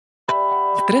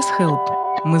Stress Help.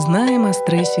 Мы знаем о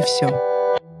стрессе все.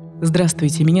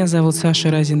 Здравствуйте, меня зовут Саша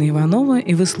Разина-Иванова,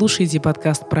 и вы слушаете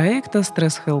подкаст проекта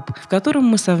Stress Help, в котором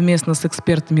мы совместно с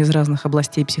экспертами из разных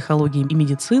областей психологии и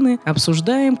медицины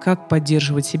обсуждаем, как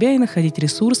поддерживать себя и находить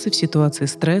ресурсы в ситуации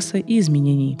стресса и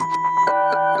изменений.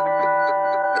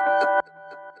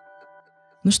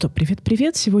 Ну что,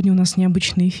 привет-привет. Сегодня у нас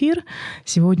необычный эфир.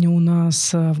 Сегодня у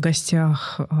нас в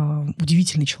гостях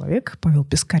удивительный человек, Павел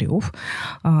Пискарев.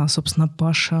 Собственно,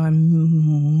 Паша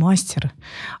мастер,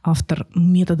 автор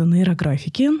метода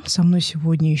нейрографики. Со мной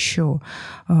сегодня еще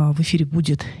в эфире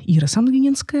будет Ира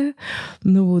Самгининская. И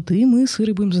мы с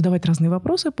Ирой будем задавать разные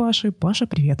вопросы Паше. Паша,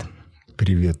 привет.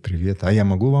 Привет. А я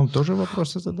могу вам тоже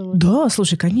вопросы задавать? Да,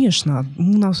 слушай, конечно.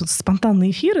 У нас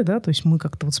спонтанные эфиры, да, то есть мы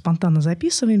как-то спонтанно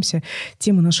записываемся.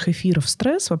 Тема наших эфиров —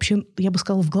 стресс. Вообще, я бы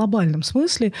сказала, в глобальном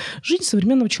смысле жизнь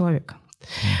современного человека.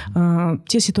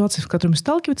 Те ситуации, в которыми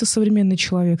сталкивается современный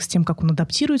человек, с тем, как он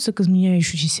адаптируется к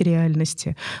изменяющейся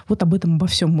реальности. Вот об этом, обо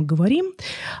всем мы говорим.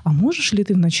 А можешь ли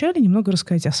ты вначале немного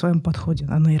рассказать о своем подходе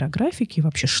о нейрографике и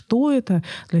вообще, что это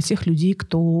для тех людей,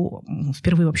 кто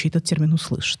впервые вообще этот термин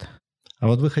услышит? А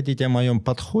вот вы хотите о моем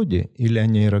подходе или о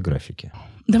нейрографике?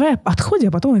 Давай о подходе,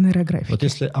 а потом о нейрографике. Вот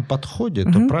если о подходе,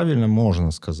 то правильно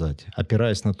можно сказать,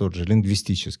 опираясь на тот же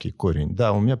лингвистический корень.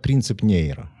 Да, у меня принцип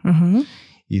нейро.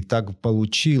 И так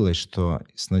получилось, что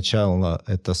сначала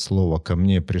это слово ко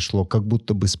мне пришло как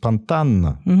будто бы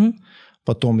спонтанно.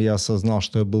 Потом я осознал,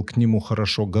 что я был к нему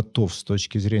хорошо готов с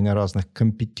точки зрения разных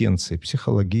компетенций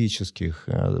психологических,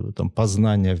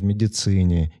 познания в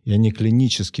медицине. Я не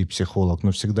клинический психолог, но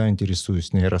всегда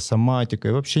интересуюсь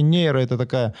нейросоматикой. Вообще нейро — это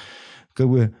такая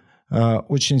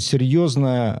очень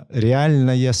серьезная,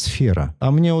 реальная сфера. А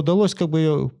мне удалось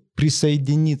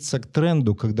присоединиться к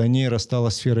тренду, когда нейро стала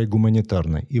сферой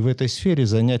гуманитарной. И в этой сфере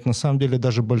занять на самом деле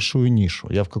даже большую нишу.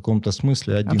 Я в каком-то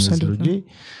смысле один из людей,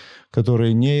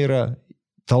 которые нейро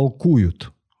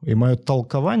толкуют. И мое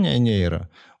толкование нейро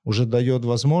уже дает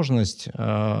возможность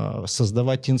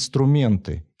создавать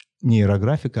инструменты.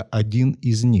 Нейрографика — один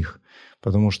из них.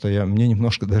 Потому что мне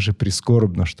немножко даже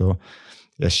прискорбно, что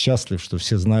я счастлив, что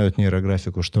все знают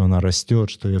нейрографику, что она растет,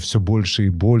 что ее все больше и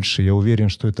больше. Я уверен,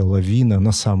 что это лавина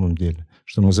на самом деле.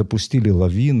 Что мы запустили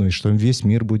лавину, и что весь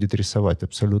мир будет рисовать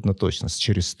абсолютно точно.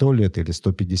 Через 100 лет или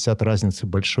 150 разницы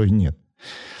большой нет.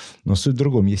 Но суть в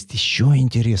другом. Есть еще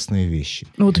интересные вещи.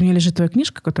 Вот у меня лежит твоя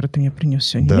книжка, которую ты мне принес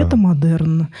сегодня. Да.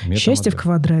 «Метамодерн. Счастье в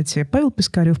квадрате». Павел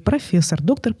Пискарев, профессор,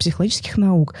 доктор психологических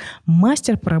наук,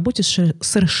 мастер по работе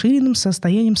с расширенным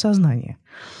состоянием сознания.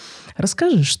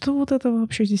 Расскажи, что вот это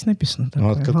вообще здесь написано?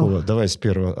 От какого? Давай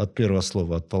от первого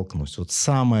слова оттолкнусь. Вот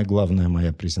самая главная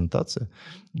моя презентация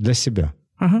для себя.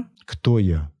 Кто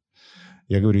я?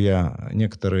 Я говорю,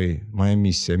 моя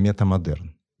миссия —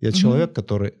 метамодерн. Я человек,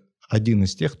 который один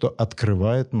из тех, кто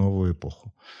открывает новую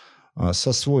эпоху.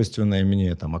 Со свойственной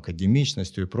мне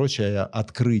академичностью и прочее, я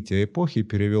открытие эпохи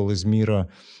перевел из мира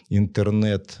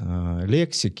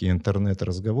интернет-лексики,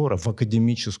 интернет-разговора в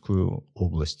академическую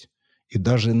область. И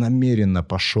даже намеренно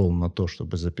пошел на то,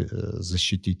 чтобы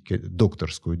защитить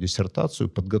докторскую диссертацию,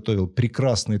 подготовил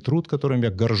прекрасный труд, которым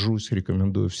я горжусь,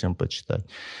 рекомендую всем почитать.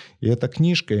 И эта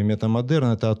книжка, и метамодерн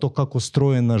 — это о том, как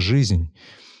устроена жизнь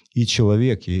и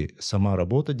человек, и сама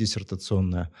работа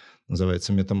диссертационная,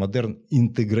 называется «Метамодерн.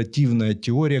 Интегративная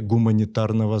теория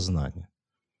гуманитарного знания».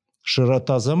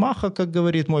 Широта замаха, как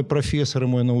говорит мой профессор и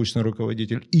мой научный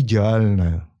руководитель,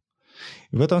 идеальная.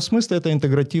 В этом смысле это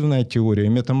интегративная теория.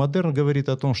 Метамодерн говорит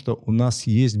о том, что у нас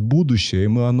есть будущее, и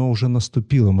оно уже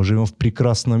наступило. Мы живем в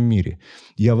прекрасном мире.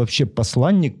 Я вообще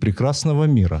посланник прекрасного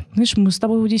мира. Знаешь, мы с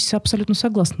тобой здесь абсолютно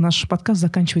согласны. Наш подкаст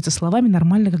заканчивается словами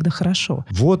 «нормально, когда хорошо».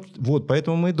 Вот,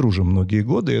 поэтому мы и дружим многие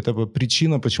годы. Это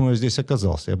причина, почему я здесь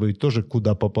оказался. Я бы ведь тоже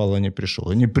куда попало не пришел.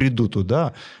 Я не приду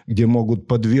туда, где могут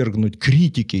подвергнуть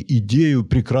критике идею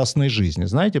прекрасной жизни.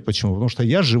 Знаете почему? Потому что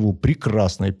я живу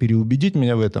прекрасно, и переубедить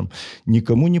меня в этом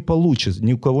никому не получится,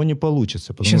 ни у кого не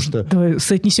получится. Сейчас давай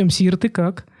соотнесемся, Ира, ты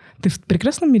как? Ты в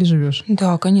прекрасном мире живешь?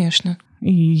 Да, конечно.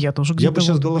 И я тоже где-то... Я бы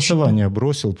сейчас голосование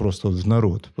бросил просто в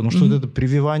народ. Потому что вот это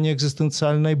прививание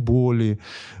экзистенциальной боли,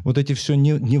 вот эти все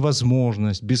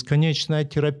невозможность, бесконечная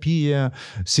терапия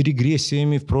с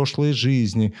регрессиями в прошлой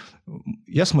жизни.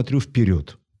 Я смотрю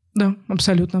вперед. Да,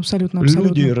 абсолютно.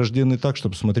 Люди рождены так,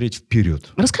 чтобы смотреть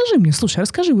вперед. Расскажи мне,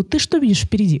 вот ты что видишь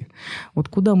впереди? Вот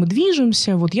куда мы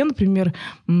движемся? Вот я, например,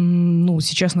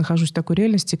 сейчас нахожусь в такой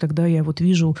реальности, когда я вот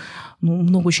вижу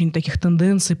много очень таких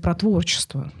тенденций про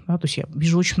творчество. Да? То есть я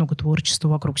вижу очень много творчества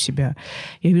вокруг себя.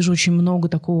 Я вижу очень много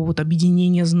такого вот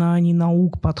объединения знаний,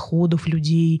 наук, подходов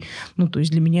людей. То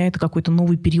есть для меня это какой-то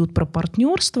новый период про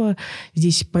партнерство.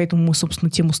 Здесь поэтому мы, собственно,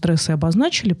 тему стресса и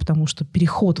обозначили, потому что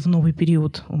переход в новый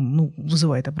период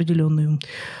вызывает определенное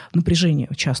напряжение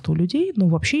часто у людей, но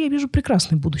вообще я вижу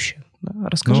прекрасное будущее. Да?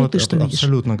 Расскажи ты, что видишь.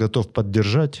 Абсолютно готов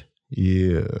поддержать.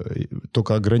 И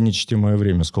только ограничьте мое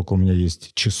время, сколько у меня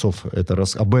есть часов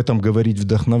об этом говорить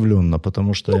вдохновленно,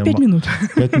 потому что 5 минут.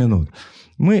 5 минут.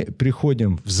 Мы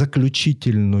приходим в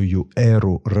заключительную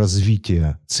эру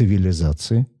развития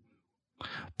цивилизации.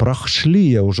 Прошли,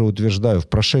 я уже утверждаю, в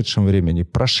прошедшем времени,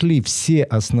 прошли все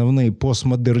основные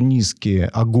постмодернистские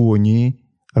агонии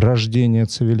рождения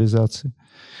цивилизации.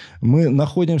 Мы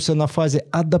находимся на фазе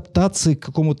адаптации к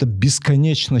какому-то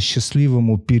бесконечно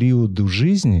счастливому периоду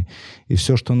жизни. И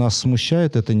все, что нас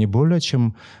смущает, это не более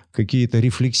чем какие-то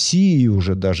рефлексии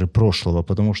уже даже прошлого,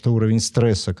 потому что уровень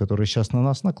стресса, который сейчас на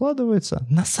нас накладывается,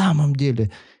 на самом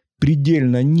деле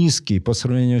предельно низкий по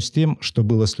сравнению с тем, что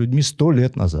было с людьми 100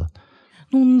 лет назад.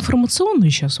 Информационный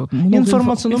сейчас.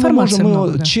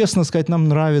 Честно сказать, нам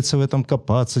нравится в этом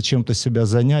копаться, чем-то себя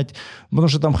занять, потому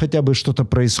что там хотя бы что-то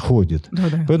происходит. Да.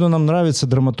 Поэтому нам нравится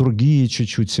драматургии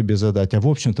чуть-чуть себе задать. А в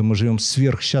общем-то мы живем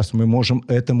сверхсчастьем. Мы можем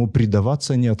этому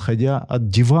предаваться, не отходя от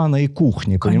дивана и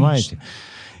кухни, понимаете?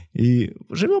 И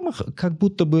живем как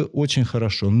будто бы очень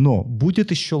хорошо. Но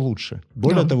будет еще лучше.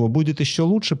 Более того, будет еще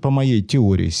лучше по моей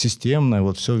теории, системной,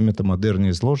 вот все в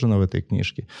метамодерне изложено в этой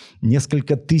книжке,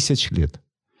 несколько тысяч лет.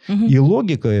 Угу. И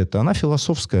логика эта, она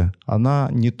философская. Она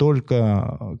не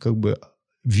только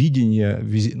видение,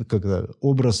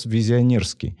 образ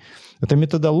визионерский. Это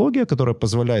методология, которая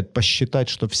позволяет посчитать,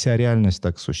 что вся реальность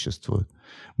так существует.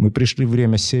 Мы пришли в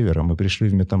время севера, мы пришли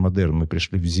в метамодерн, мы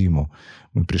пришли в зиму.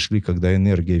 Мы пришли, когда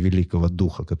энергия великого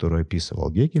духа, которую описывал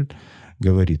Гегель,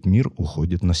 говорит, мир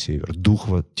уходит на север.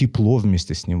 Тепло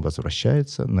вместе с ним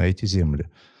возвращается на эти земли.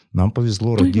 Нам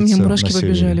повезло родиться на севере. Мне мурашки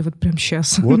побежали вот прямо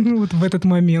сейчас, вот в этот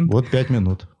момент. Вот 5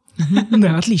 минут.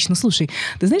 Да, отлично. Слушай,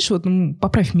 ты знаешь,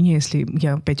 поправь меня, если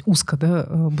я опять узко,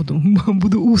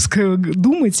 буду узко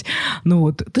думать.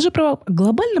 Ты же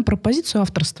глобально про позицию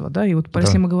авторства, да, и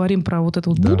если мы говорим про вот это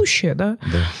будущее, да.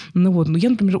 Я,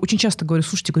 например, очень часто говорю,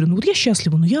 я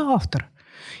счастлива, но я автор.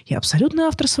 Я абсолютный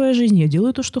автор своей жизни, я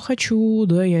делаю то, что хочу,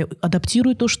 да, я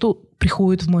адаптирую то, что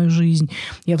приходит в мою жизнь,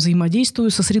 я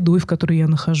взаимодействую со средой, в которой я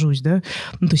нахожусь, да,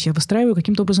 то есть я выстраиваю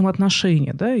каким-то образом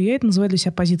отношения, да, и я это называю для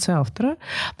себя позиция автора.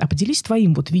 А поделись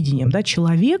твоим видением, да,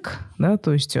 человек, да,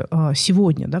 то есть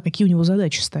сегодня, да, какие у него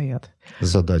задачи стоят?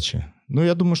 Задачи.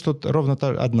 Я думаю, что ровно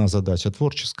одна задача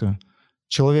творческая.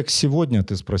 Человек сегодня,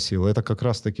 ты спросил, это как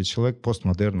раз-таки человек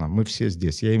постмодерна. Мы все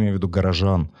здесь. Я имею в виду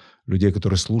горожан, людей,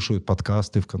 которые слушают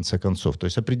подкасты, в конце концов. То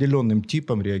есть определенным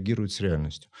типом реагируют с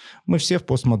реальностью. Мы все в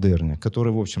постмодерне,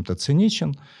 который, в общем-то,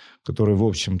 циничен, который, в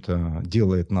общем-то,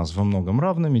 делает нас во многом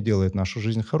равными, делает нашу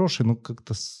жизнь хорошей, но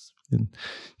как-то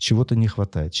чего-то не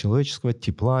хватает. Человеческого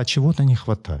тепла чего-то не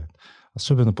хватает.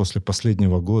 Особенно после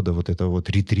последнего года этого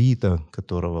ретрита,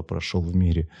 которого прошел в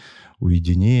мире,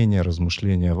 уединения,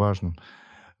 размышления о важном.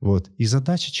 И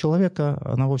задача человека,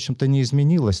 она, в общем-то, не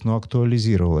изменилась, но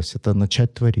актуализировалась. Это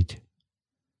начать творить.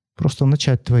 Просто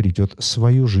начать творить.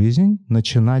 Свою жизнь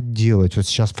начинать делать.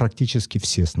 Сейчас практически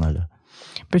все с нуля.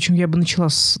 Причем я бы начала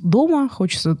с дома.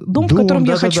 Хочется дом, в котором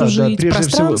я хочу жить,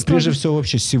 пространство. Прежде всего,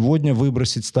 вообще сегодня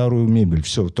выбросить старую мебель.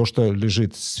 Все, то, что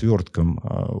лежит свертком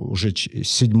уже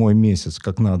 7-й месяц,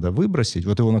 как надо выбросить,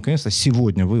 его наконец-то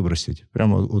сегодня выбросить.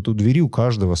 Прямо у двери у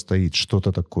каждого стоит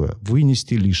что-то такое.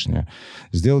 Вынести лишнее.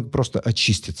 Сделать, просто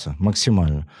очиститься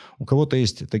максимально. У кого-то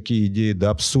есть такие идеи до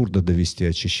абсурда довести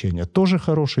очищение. Тоже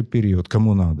хороший период,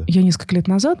 кому надо. Я несколько лет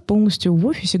назад полностью в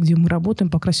офисе, где мы работаем,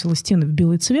 покрасила стены в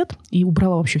белый цвет и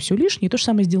убрала вообще все лишнее, и то же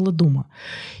самое сделала дома.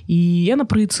 И я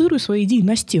напроецирую свои идеи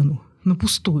на стену, на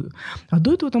пустую. А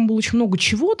до этого там было очень много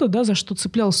чего-то, да, за что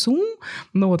цеплялся ум.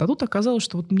 А тут оказалось,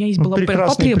 что у меня есть была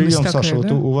потребность прием, такая. Саша,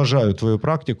 да? Уважаю твою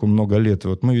практику много лет.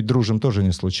 Мы ведь дружим тоже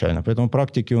не случайно. Поэтому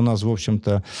практики у нас, в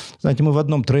общем-то... Знаете, мы в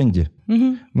одном тренде.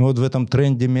 Угу. Мы в этом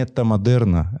тренде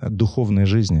метамодерна, духовной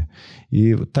жизни.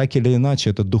 И так или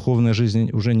иначе, эта духовная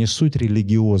жизнь уже не суть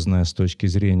религиозная с точки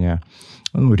зрения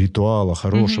ритуала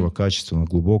хорошего, качественного,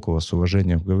 глубокого, с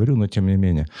уважением говорю, но тем не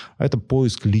менее. А это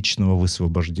поиск личного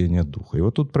высвобождения духа.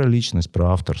 И тут про личность,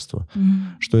 про авторство.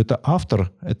 Что это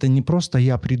автор, это не просто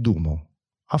я придумал.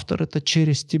 Автор – это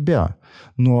через тебя.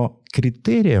 Но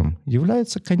критерием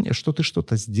является, что ты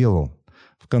что-то сделал.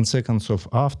 В конце концов,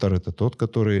 автор – это тот,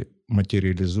 который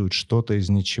материализует что-то из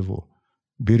ничего.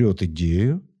 Берет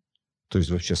идею, то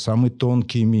есть вообще самый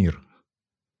тонкий мир,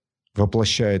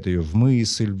 воплощает ее в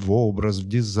мысль, в образ, в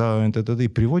дизайн, и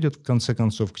приводит, в конце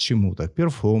концов, к чему-то. К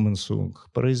перформансу,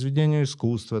 к произведению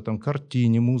искусства, там,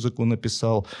 картине, музыку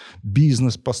написал,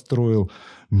 бизнес построил,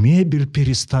 мебель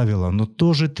переставила, но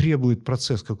тоже требует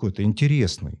процесс какой-то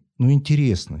интересный.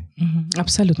 Интересный.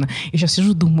 Абсолютно. Я сейчас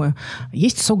сижу, думаю,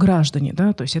 есть сограждане,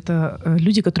 да, то есть это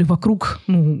люди, которые вокруг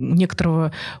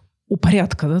некоторого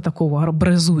упорядка, да, такого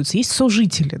образуются. Есть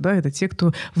сожители, да, это те,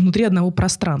 кто внутри одного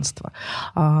пространства.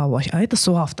 А это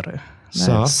соавторы.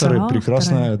 Соавторы,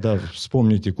 прекрасно, да,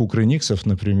 вспомните Кукрыниксов,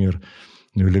 например.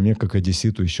 Для меня, как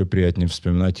одесситу, еще приятнее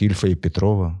вспоминать Ильфа и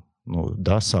Петрова.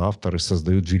 Соавторы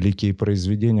создают великие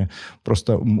произведения.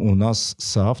 Просто у нас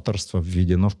соавторство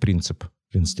введено в принцип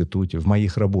в институте, в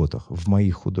моих работах, в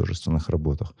моих художественных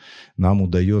работах. Нам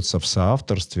удается в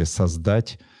соавторстве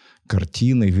создать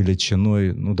картины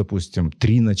величиной, допустим,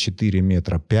 3 на 4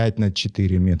 метра, 5 на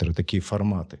 4 метра, такие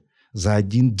форматы. За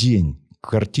один день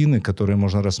картины, которые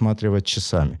можно рассматривать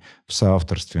часами. В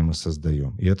соавторстве мы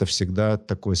создаем. И это всегда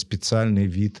такой специальный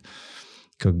вид,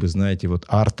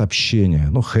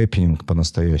 арт-общения, хэппининг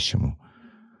по-настоящему.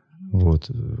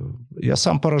 Я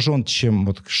сам поражен,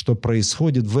 что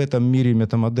происходит в этом мире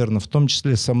метамодерна, в том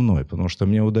числе со мной, потому что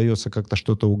мне удается как-то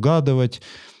что-то угадывать.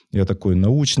 Я такой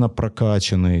научно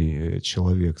прокачанный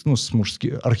человек,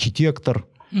 архитектор.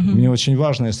 Мне очень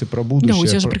важно, если про будущее... Да, у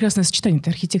тебя же прекрасное сочетание, ты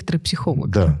архитектор и психолог.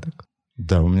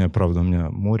 Да, у меня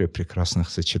море прекрасных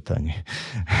сочетаний.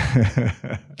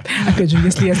 Опять же,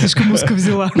 если я слишком узко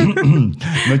взяла.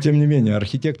 Но, тем не менее,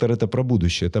 архитектор – это про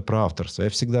будущее, это про авторство. Я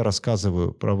всегда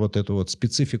рассказываю про эту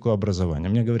специфику образования.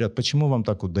 Мне говорят, почему вам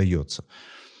так удается?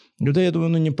 Я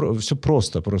думаю, все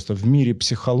просто. Просто в мире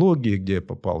психологии, где я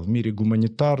попал, в мире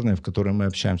гуманитарной, в котором мы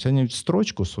общаемся, они в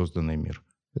строчку созданный мир.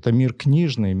 Это мир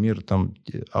книжный, мир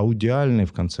аудиальный,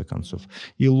 в конце концов.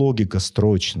 И логика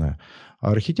строчная.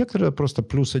 А архитектор – это просто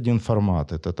плюс один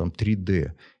формат. Это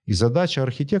 3D. И задача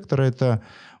архитектора – это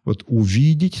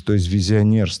увидеть, то есть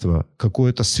визионерство,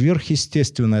 какое-то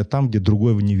сверхъестественное там, где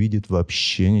другой не видит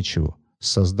вообще ничего.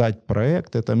 Создать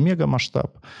проект – это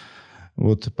мегамасштаб.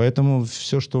 Поэтому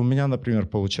все, что у меня, например,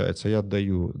 получается, я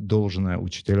отдаю должное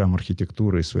учителям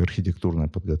архитектуры и своей архитектурной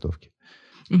подготовки.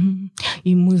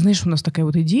 И мы, знаешь, у нас такая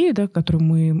идея, да, которую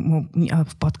мы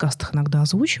в подкастах иногда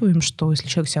озвучиваем, что если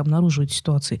человек себя обнаруживает в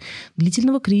ситуации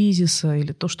длительного кризиса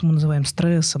или то, что мы называем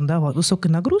стрессом, да,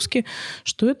 высокой нагрузки,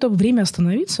 что это время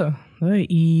остановиться, да,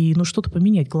 и что-то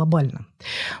поменять глобально.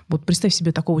 Представь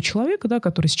себе такого человека, да,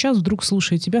 который сейчас вдруг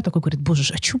слушает тебя, такой говорит,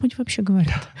 боже, о чем они вообще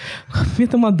говорят?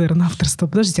 Метамодерн, авторство.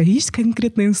 Подождите, а есть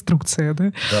конкретная инструкция?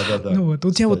 Да? Да. У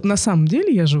тебя на самом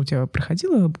деле, я же у тебя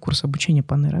проходила курс обучения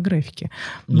по нейрографике.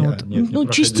 Нет,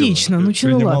 частично,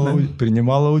 ладно.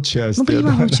 Принимала участие.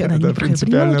 Принимала участие, да,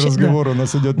 принципиальный разговор у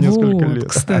нас идет несколько лет.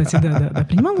 Кстати, да,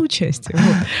 принимала участие.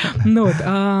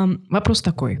 Вопрос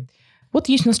такой.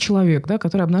 Есть у нас человек, да,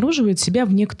 который обнаруживает себя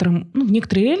в некоторой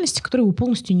реальности, которая его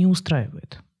полностью не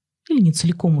устраивает. Или не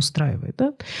целиком устраивает.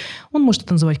 Да? Он может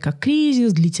это называть как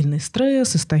кризис, длительный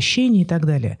стресс, истощение и так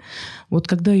далее.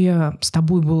 Когда я с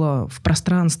тобой была в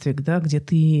пространстве, да, где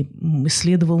ты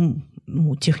исследовал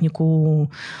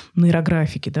технику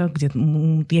нейрографики, да, где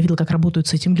я видела, как работают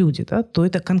с этим люди, да, то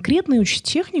это конкретная очень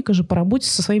техника же по работе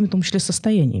со своими, в том числе,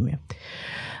 состояниями.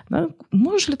 Да?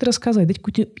 Можешь ли ты рассказать, дать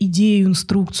какую-то идею,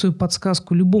 инструкцию,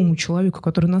 подсказку любому человеку,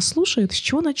 который нас слушает, с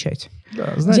чего начать?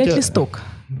 Да, знаете, взять листок.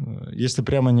 Если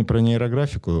прямо не про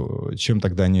нейрографику, чем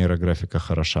тогда нейрографика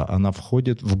хороша? Она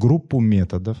входит в группу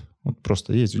методов.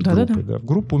 Просто есть группы, да, в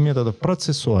группу методов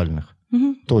процессуальных.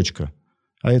 Точка.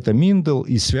 А это Миндл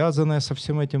и связанная со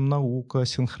всем этим наука,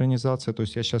 синхронизация. То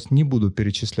есть я сейчас не буду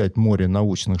перечислять море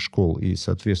научных школ и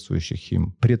соответствующих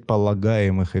им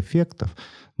предполагаемых эффектов,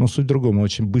 но суть в другом, мы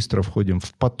очень быстро входим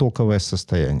в потоковое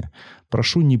состояние.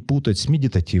 Прошу не путать с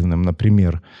медитативным,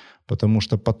 например, потому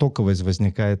что потоковость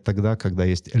возникает тогда, когда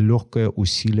есть легкое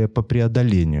усилие по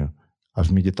преодолению. А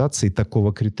в медитации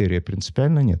такого критерия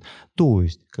принципиально нет. То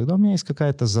есть, когда у меня есть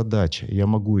какая-то задача, я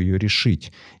могу ее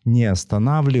решить, не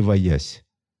останавливаясь,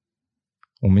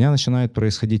 у меня начинает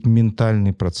происходить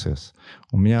ментальный процесс.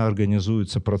 У меня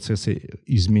организуются процессы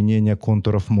изменения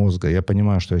контуров мозга. Я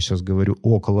понимаю, что я сейчас говорю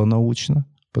околонаучно,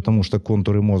 потому что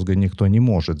контуры мозга никто не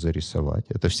может зарисовать.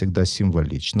 Это всегда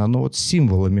символично. Но с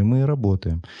символами мы и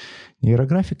работаем.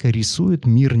 Нейрографика рисует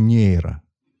мир нейро.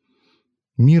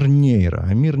 мир нейро.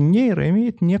 А мир нейро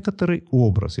имеет некоторый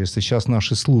образ. Если сейчас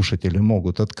наши слушатели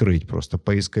могут открыть просто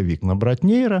поисковик, набрать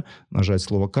нейро, нажать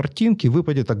слово «картинки»,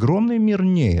 выпадет огромный мир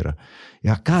нейро. И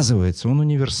оказывается, он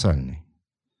универсальный.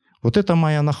 Вот это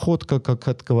моя находка как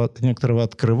от некоторого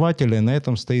открывателя. И на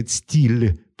этом стоит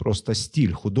стиль, просто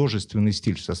стиль, художественный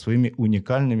стиль со своими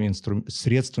уникальными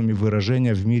средствами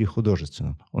выражения в мире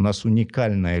художественном. У нас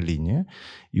уникальная линия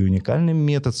и уникальный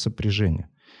метод сопряжения.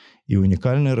 И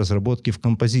уникальные разработки в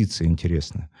композиции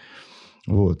интересные.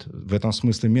 Вот. В этом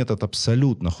смысле метод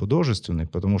абсолютно художественный,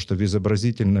 потому что в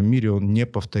изобразительном мире он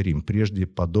неповторим. Прежде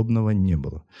подобного не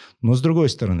было. Но с другой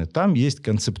стороны, там есть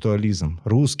концептуализм.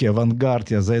 Русский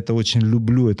авангард, я за это очень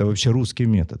люблю. Это вообще русский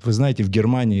метод. Вы знаете, в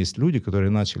Германии есть люди,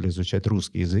 которые начали изучать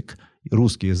русский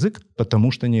язык,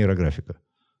 потому что нейрографика.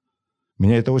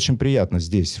 Мне это очень приятно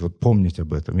здесь, вот помнить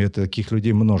об этом. И таких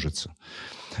людей множится.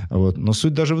 Вот. Но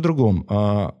суть даже в другом.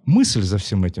 Мысль за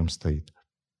всем этим стоит.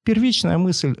 Первичная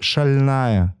мысль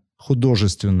шальная,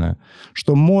 художественная,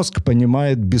 что мозг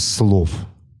понимает без слов.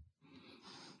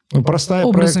 Ну, простая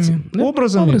образами, да?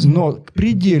 Образами, но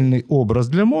предельный образ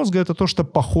для мозга – это то, что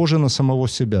похоже на самого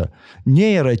себя.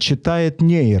 Нейро читает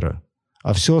нейро,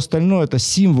 а все остальное – это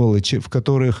символы, в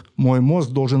которых мой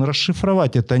мозг должен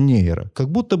расшифровать это нейро.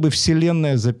 Как будто бы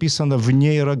Вселенная записана в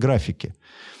нейрографике.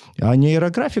 А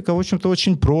нейрографика, в общем-то,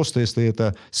 очень просто, если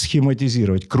это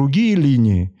схематизировать. Круги и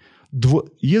линии.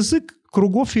 Язык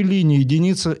кругов и линий,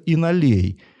 единица и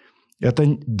нолей.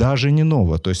 Это даже не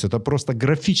ново. То есть это просто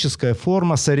графическая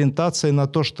форма с ориентацией на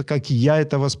то, что как я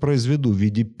это воспроизведу в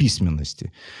виде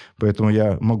письменности. Поэтому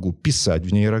я могу писать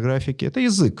в нейрографике. Это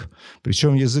язык.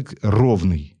 Причем язык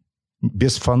ровный.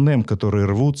 Без фонем, которые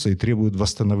рвутся и требуют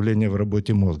восстановления в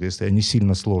работе мозга. Если я не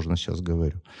сильно сложно сейчас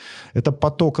говорю. Это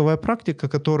потоковая практика,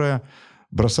 которая...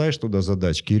 Бросаешь туда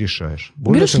задачки и решаешь.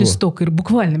 Берешь листок,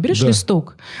 буквально берешь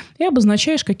листок и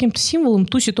обозначаешь каким-то символом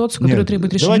ту ситуацию, которая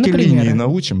требует решения. Давайте Например, линии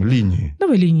научим. Линии.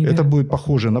 Давай линии. Это будет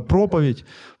похоже на проповедь.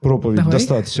 Проповедь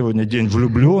достать сегодня День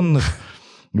влюбленных.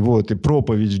 Вот, и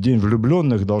проповедь в День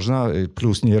влюбленных должна,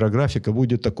 плюс нейрографика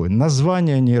будет такой.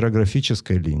 Название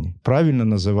нейрографической линии. Правильно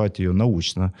называть ее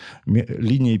научно.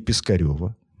 Линией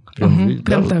Пискарева. Прям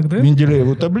так, да?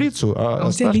 Менделееву таблицу, а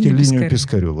оставьте линию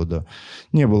Пискарева, да.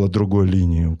 Не было другой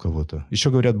линии у кого-то. Еще,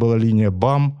 говорят, была линия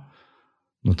БАМ,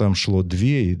 но там шло 2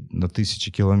 на 1000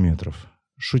 километров.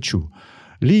 Шучу.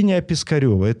 Линия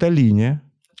Пискарева – это линия,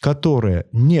 которая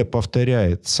не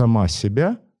повторяет сама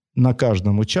себя на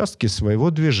каждом участке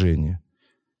своего движения.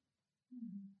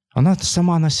 Она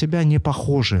сама на себя не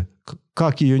похожа.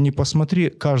 Как ее ни посмотри,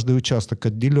 каждый участок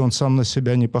отделен, сам на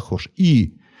себя не похож.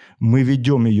 И мы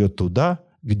ведем ее туда,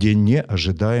 где не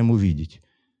ожидаем увидеть.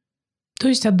 То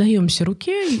есть отдаемся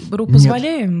руке,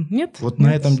 позволяем? Нет? Вот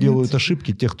на этом делают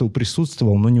ошибки те, кто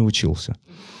присутствовал, но не учился.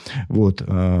 Вот.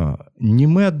 Не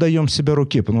мы отдаем себя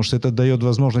руке, потому что это дает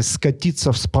возможность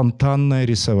скатиться в спонтанное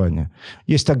рисование.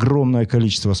 Есть огромное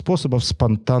количество способов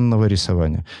спонтанного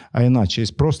рисования. А иначе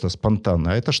есть просто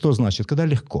спонтанное. А это что значит? Когда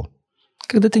легко.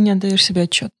 Когда ты не отдаешь себе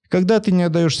отчет. Когда ты не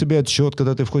отдаешь себе отчет,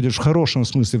 когда ты входишь в хорошем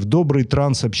смысле в добрый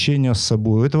транс общения с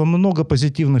собой. У этого много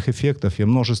позитивных эффектов. Я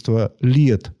множество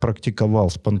лет практиковал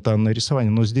спонтанное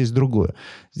рисование, но здесь другое.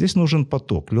 Здесь нужен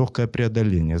поток, легкое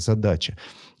преодоление, задача.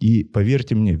 И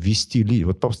поверьте мне, ввести линию.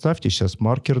 Вот поставьте сейчас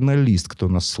маркер на лист, кто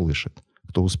нас слышит,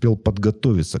 кто успел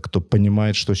подготовиться, кто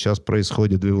понимает, что сейчас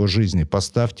происходит в его жизни.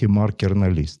 Поставьте маркер на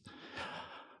лист.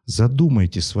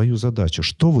 Задумайте свою задачу,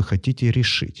 что вы хотите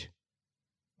решить.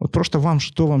 Вот просто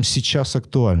что вам сейчас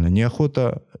актуально.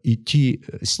 Неохота идти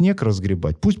снег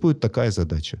разгребать. Пусть будет такая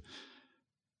задача.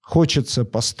 Хочется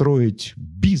построить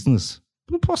бизнес.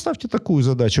 Ну, поставьте такую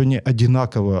задачу, не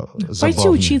одинаково забавную. Пойти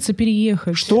учиться,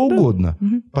 переехать. Что угодно.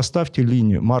 Угу. Поставьте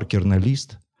линию, маркер на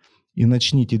лист и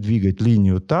начните двигать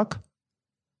линию так,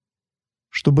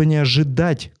 чтобы не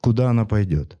ожидать, куда она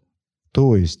пойдет.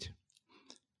 То есть,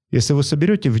 если вы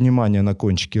соберете внимание на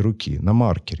кончике руки, на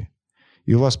маркере,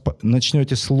 и у вас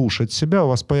начнете слушать себя, у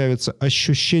вас появится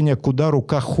ощущение, куда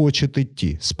рука хочет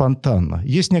идти, спонтанно.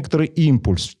 Есть некоторый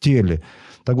импульс в теле.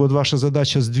 Так вот, ваша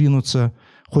задача сдвинуться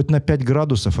хоть на 5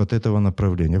 градусов от этого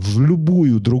направления, в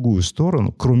любую другую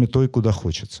сторону, кроме той, куда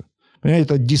хочется.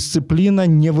 Понимаете, это дисциплина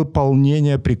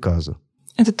невыполнения приказа.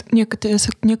 Это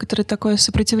некоторое такое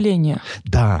сопротивление.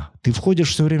 Да, ты входишь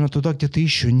все время туда, где ты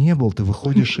еще не был. Ты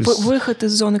выходишь Выход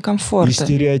из зоны комфорта. Из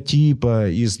стереотипа,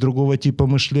 из другого типа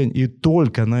мышления. И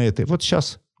только на этой... Вот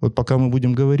сейчас Вот пока мы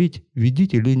будем говорить,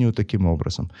 ведите линию таким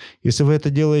образом. Если вы это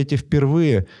делаете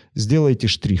впервые, сделайте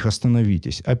штрих,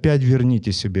 остановитесь. Опять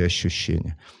верните себе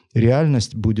ощущение.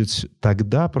 Реальность будет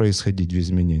тогда происходить в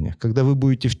изменениях, когда вы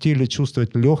будете в теле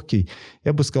чувствовать легкий,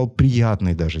 я бы сказал,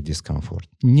 приятный даже дискомфорт.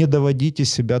 Не доводите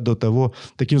себя до того.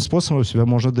 Таким способом себя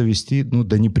можно довести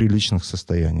до неприличных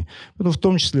состояний. В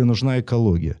том числе нужна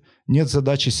экология. Нет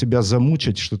задачи себя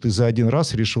замучить, что ты за один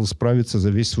раз решил справиться за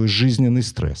весь свой жизненный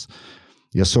стресс.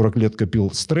 Я 40 лет копил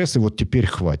стресс, и вот теперь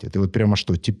хватит. И вот прямо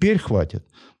что, теперь хватит?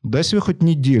 Дай себе хоть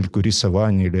недельку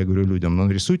рисования, или я говорю людям,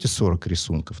 нарисуйте 40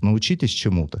 рисунков, научитесь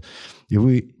чему-то. И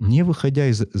вы, не выходя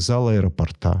из зала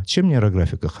аэропорта, чем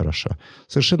нейрографика хороша?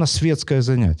 Совершенно светское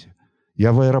занятие.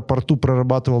 Я в аэропорту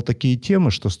прорабатывал такие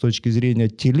темы, что с точки зрения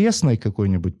телесной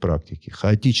какой-нибудь практики,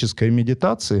 хаотической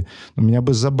медитации, меня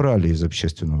бы забрали из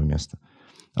общественного места.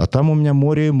 А там у меня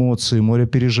море эмоций, море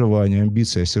переживаний,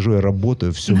 амбиций. Я сижу, я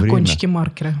работаю все время. На кончике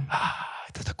маркера.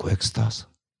 Это такой экстаз.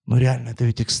 Реально, это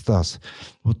ведь экстаз.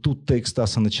 Вот тут-то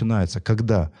экстаз и начинается.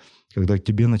 Когда? Когда к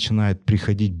тебе начинает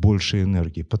приходить больше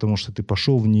энергии. Потому что ты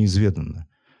пошел в неизведанное.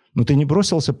 Ты не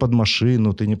бросился под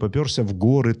машину, ты не поперся в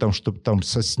горы, чтобы там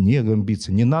со снегом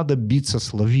биться. Не надо биться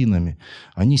с лавинами.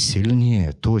 Они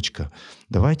сильнее, точка.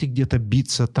 Давайте где-то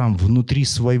биться там, внутри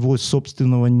своего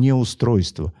собственного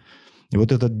неустройства. И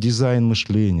вот этот дизайн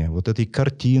мышления, вот этой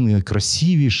картины,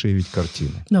 красивейшие ведь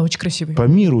картины. Да, очень красивые. По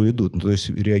миру идут. То есть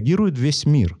реагирует весь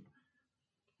мир.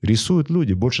 Рисуют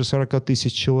люди. Больше 40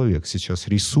 тысяч человек сейчас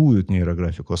рисуют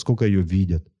нейрографику. А сколько ее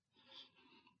видят?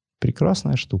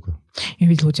 Прекрасная штука. Я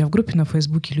видела у тебя в группе на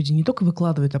Фейсбуке, люди не только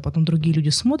выкладывают, а потом другие люди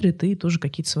смотрят и тоже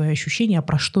какие-то свои ощущения, а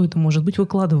про что это может быть,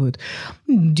 выкладывают.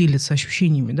 Делятся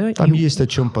ощущениями. Да? Там есть о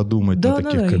чем подумать на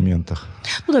таких комментах.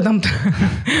 Там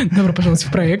добро пожаловать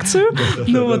в проекцию.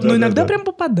 Но иногда прям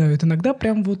попадают, иногда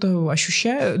прям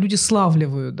ощущая, люди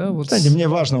славливают. Знаете, мне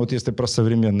важно, если про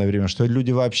современное время, что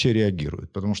люди вообще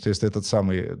реагируют. Потому что если этот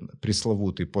самый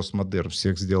пресловутый постмодерн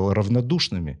всех сделал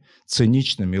равнодушными,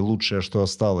 циничными, лучшее, что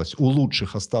осталось, у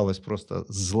лучших осталась просто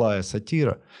злая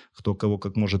сатира, кто кого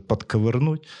как может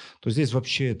подковырнуть, то здесь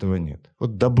вообще этого нет.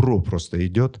 Вот добро просто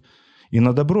идет. И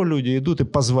на добро люди идут и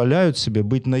позволяют себе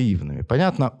быть наивными.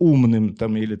 Понятно, умным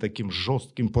или таким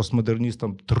жестким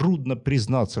постмодернистам трудно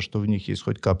признаться, что в них есть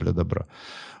хоть капля добра.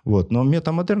 Но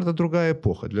метамодерн – это другая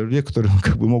эпоха. Для людей, которые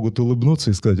могут улыбнуться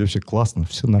и сказать, вообще классно,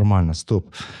 все нормально, стоп.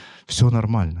 Все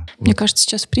нормально. Мне кажется,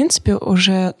 сейчас, в принципе,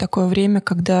 уже такое время,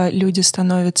 когда люди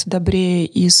становятся добрее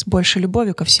и с большей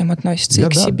любовью ко всем относятся, и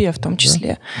к себе в том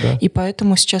числе. Да. И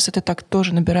поэтому сейчас это так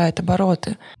тоже набирает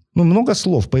обороты. Много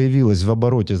слов появилось в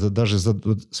обороте даже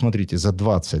смотрите, за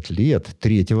 20 лет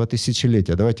третьего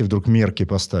тысячелетия. Давайте вдруг мерки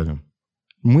поставим.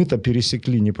 Мы-то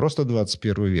пересекли не просто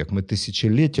 21 век, мы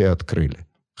тысячелетия открыли.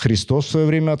 Христос в свое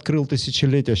время открыл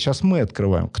тысячелетия, сейчас мы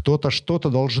открываем. Кто-то, что-то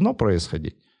должно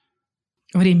происходить.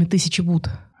 Время 1000 Будд.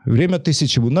 Время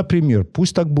 1000 Будд. Например,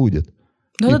 пусть так будет.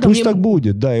 Пусть так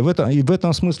будет. Да, и в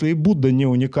этом смысле и Будда не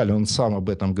уникален. Он сам об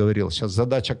этом говорил. Сейчас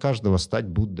задача каждого стать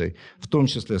Буддой. В том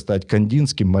числе стать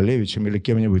Кандинским, Малевичем или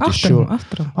кем-нибудь еще.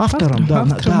 Автором.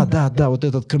 Да. Вот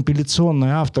это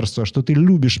компиляционное авторство, что ты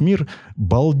любишь мир,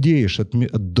 балдеешь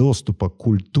от доступа к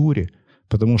культуре.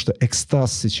 Потому что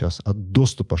экстаз сейчас от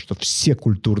доступа, что все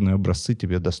культурные образцы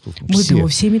тебе доступны.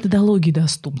 Все методологии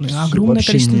доступны. Огромное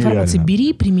количество информации.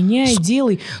 Бери, применяй,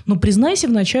 делай. Но признайся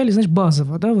вначале,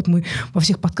 базово. Да? Мы во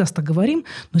всех подкастах говорим,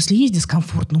 но если есть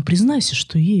дискомфорт, признайся,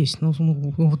 что есть.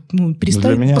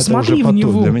 Перестань, посмотри в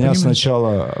него. Для меня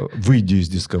сначала выйди из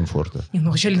дискомфорта.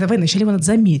 Вначале его надо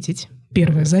заметить.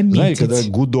 Первое, заметить. Знаете, когда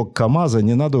гудок КамАЗа,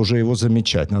 не надо уже его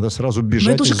замечать. Надо сразу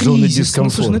бежать из зоны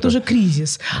дискомфорта. Это уже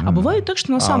кризис. А бывает так,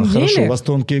 что на самом деле... Хорошо, у вас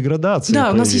тонкие градации.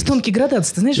 Да, у нас есть тонкие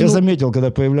градации. Ты знаешь, я заметил,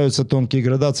 когда появляются тонкие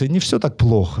градации, не все так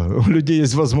плохо. У людей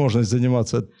есть возможность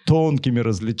заниматься тонкими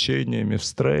развлечениями в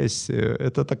стрессе.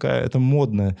 Это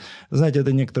модно. Знаете,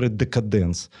 это некоторый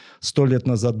декаденс. 100 лет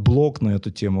назад Блок на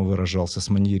эту тему выражался с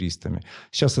маньеристами.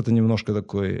 Сейчас это немножко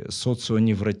такой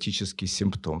соционевротический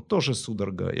симптом. Тоже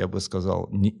судорога, я бы сказал,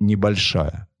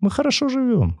 небольшая. Мы хорошо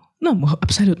живем. Мы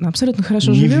абсолютно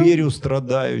хорошо живем. Не верю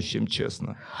страдающим,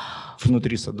 честно,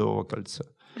 внутри Садового кольца.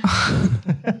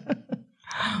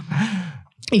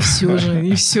 И все же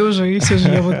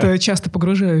я часто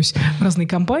погружаюсь в разные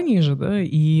компании же, да,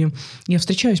 и я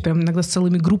встречаюсь прям иногда с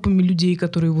целыми группами людей,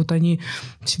 которые они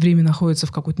все время находятся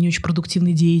в какой-то не очень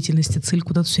продуктивной деятельности, цель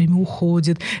куда-то все время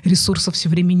уходит, ресурсов все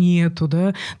время нету, да.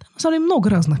 Там, на самом деле, много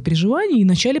разных переживаний, и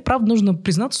вначале, правда, нужно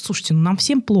признаться, слушайте, нам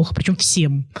всем плохо, причем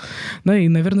всем, да, и,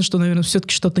 наверное,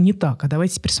 все-таки что-то не так, а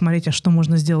давайте теперь смотреть, что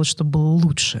можно сделать, чтобы было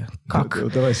лучше, как.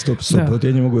 Давай, стоп, да. Вот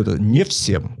я не могу это, не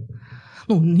всем.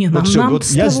 Нам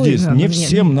я здесь, не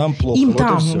всем нам плохо. Им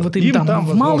там,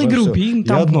 в малой группе, им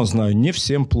там. Я одно знаю, не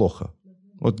всем плохо.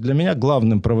 Вот для меня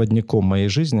главным проводником моей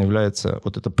жизни является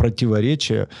вот это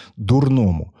противоречие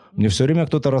дурному. Мне все время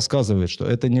кто-то рассказывает, что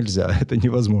это нельзя, это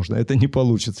невозможно, это не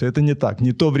получится, это не так,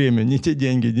 не то время, не те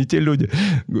деньги, не те люди.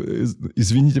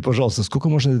 Извините, пожалуйста, сколько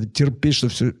можно это терпеть, что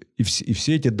все... И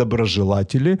все эти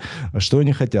доброжелатели, что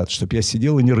они хотят? Чтобы я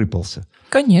сидел и не рыпался.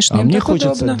 Конечно, а мне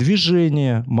хочется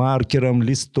движения, маркером,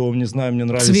 листом, не знаю, мне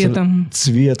нравится...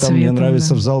 Цветом, мне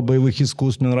нравится в зал боевых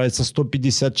искусств, мне нравится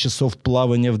 150 часов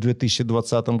плавания в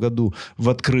 2020 году в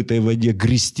открытой воде,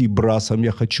 грести брасом,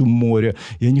 я хочу море,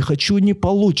 я не хочу, не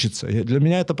получится. Для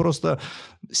меня это просто...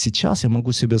 Сейчас я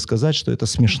могу себе сказать, что это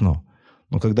смешно.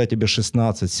 Но когда тебе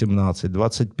 16, 17,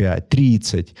 25,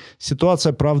 30,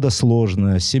 ситуация, правда,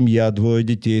 сложная. Семья, 2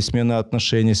 детей, смена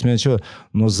отношений, смена чего.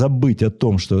 Но забыть о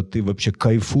том, что ты вообще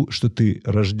что ты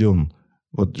рожден.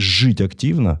 Вот жить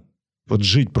активно, вот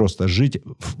жить просто, жить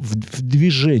в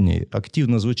движении.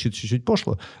 Активно звучит чуть-чуть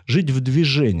пошло. Жить в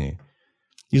движении.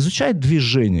 Изучай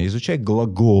движение, изучай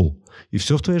глагол. И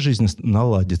все в твоей жизни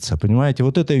наладится. Понимаете?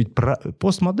 Вот это ведь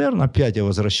постмодерн. Опять я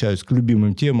возвращаюсь к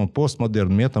любимым темам.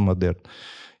 Постмодерн, метамодерн.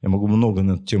 Я могу много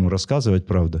на эту тему рассказывать,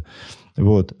 правда.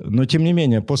 Вот. Но, тем не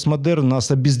менее, постмодерн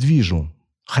нас обездвижил.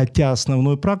 Хотя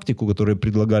основную практику, которую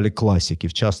предлагали классики,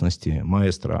 в частности,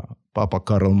 маэстро папа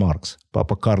Карло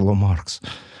Маркс,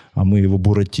 а мы его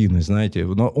Буратино, знаете,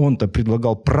 но он-то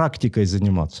предлагал практикой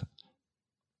заниматься.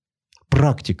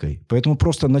 Практикой. Поэтому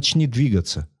просто начни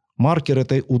двигаться. Маркер –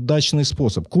 это удачный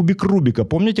способ. Кубик Рубика.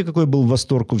 Помните, какой был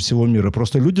восторг у всего мира?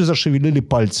 Просто люди зашевелили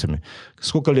пальцами.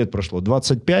 Сколько лет прошло?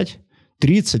 25?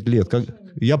 30 лет.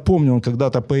 Я помню, он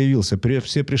когда-то появился.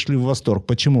 Все пришли в восторг.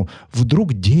 Почему?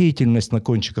 Вдруг деятельность на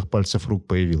кончиках пальцев рук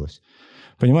появилась.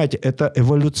 Понимаете, это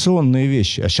эволюционные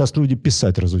вещи. А сейчас люди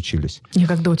писать разучились. Я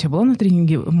когда у тебя была на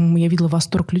тренинге, я видела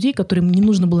восторг людей, которым не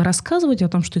нужно было рассказывать о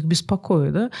том, что их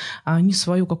беспокоит, да? А они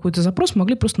свой какой-то запрос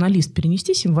могли просто на лист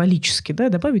перенести символически, да?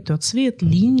 Добавить туда цвет,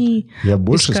 линии. Я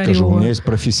больше скажу, у меня есть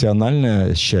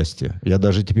профессиональное счастье. Я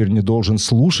даже теперь не должен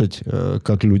слушать,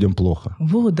 как людям плохо.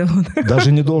 Вот.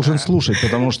 Даже не должен слушать,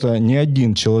 потому что ни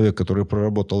один человек, который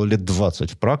проработал лет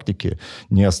 20 в практике,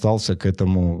 не остался к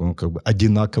этому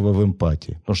одинаково в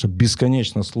эмпатии. Потому что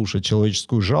бесконечно слушать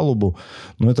человеческую жалобу,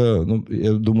 это,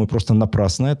 я думаю, просто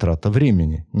напрасная трата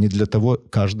времени. Не для того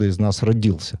каждый из нас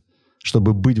родился,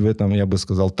 чтобы быть в этом, я бы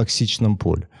сказал, токсичном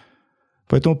поле.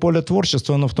 Поэтому поле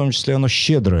творчества, оно в том числе, оно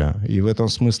щедрое. И в этом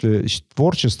смысле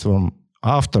творчеством,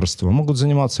 авторством могут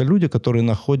заниматься люди, которые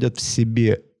находят в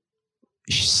себе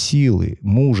силы,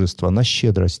 мужество на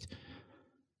щедрость.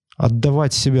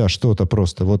 Отдавать себя что-то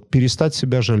просто. Вот перестать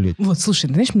себя жалеть. Вот, слушай,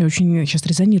 знаешь, мне очень сейчас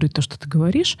резонирует то, что ты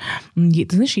говоришь. Ты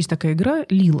знаешь, есть такая игра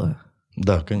 «Лила».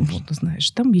 Да, конечно. Может, ты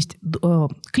знаешь. Там есть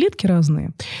клетки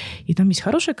разные. И там есть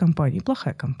хорошая компания и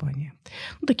плохая компания.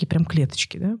 Такие прям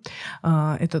клеточки,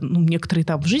 да. Это некоторый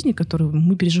этап в жизни, который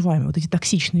мы переживаем. Вот эти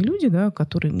токсичные люди, да,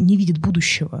 которые не видят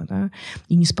будущего, да,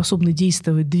 и не способны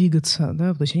действовать, двигаться,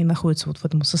 да, то есть они находятся вот в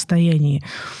этом состоянии,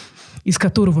 из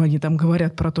которого они там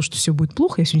говорят про то, что все будет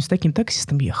плохо. Я сегодня с таким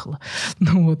таксистом ехала.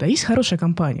 А есть хорошая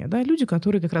компания. Да? Люди,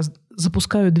 которые как раз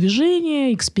запускают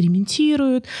движение,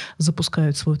 экспериментируют,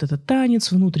 запускают свой вот этот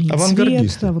танец, внутренний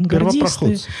цвет.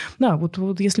 Авангардисты. Да,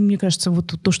 вот если, мне кажется,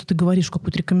 вот то, что ты говоришь,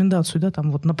 какую-то рекомендацию, да,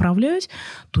 там вот направлять,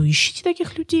 то ищите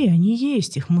таких людей. Они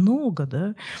есть, их много.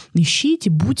 Да?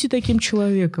 Ищите, будьте таким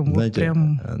человеком. Знаете, вот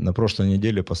прям... на прошлой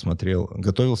неделе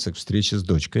готовился к встрече с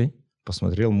дочкой,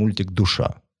 посмотрел мультик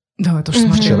 «Душа». Да, это тоже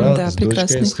смотрел. Вчера с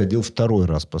дочкой сходил 2-й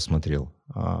раз посмотрел.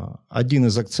 Один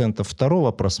из акцентов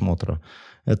 2-го просмотра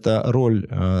 – это роль…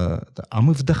 А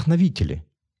мы вдохновители.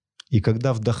 И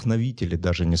когда вдохновители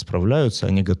даже не справляются,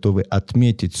 они готовы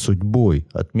отметить судьбой,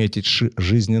 отметить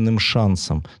жизненным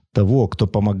шансом того, кто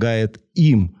помогает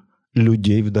им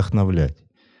людей вдохновлять.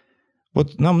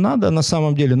 Вот нам надо на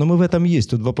самом деле, но мы в этом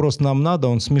есть. Вот вопрос «нам надо»,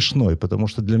 он смешной, потому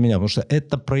что для меня, потому что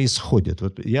это происходит.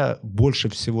 Вот я больше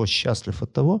всего счастлив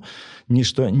от того,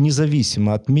 что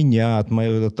независимо от меня,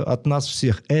 от нас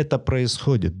всех, это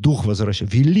происходит. Дух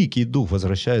возвращается, великий дух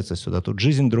возвращается сюда. Тут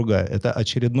жизнь другая. Это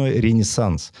очередной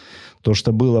ренессанс. То,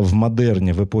 что было в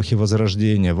модерне, в эпохе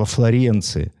Возрождения, во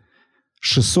Флоренции.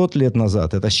 600 лет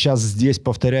назад, это сейчас здесь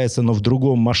повторяется, но в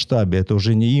другом масштабе. Это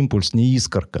уже не импульс, не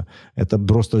искорка. Это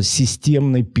просто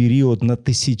системный период на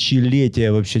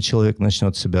тысячелетия вообще человек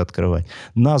начнет себя открывать.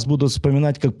 Нас будут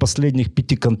вспоминать как последних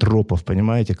пятикантропов,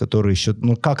 понимаете, которые еще,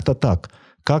 как-то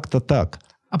так.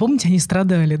 А помните, они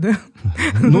страдали, да?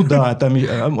 Ну да, там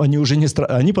они уже не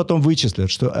страдали. Они потом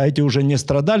вычислят, что эти уже не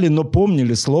страдали, но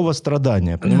помнили слово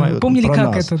страдания. Понимаете? Помнили, про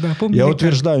как нас. это, да. Помнили, я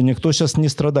утверждаю, никто сейчас не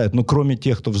страдает, ну, кроме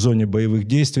тех, кто в зоне боевых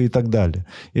действий и так далее.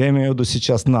 Я имею в виду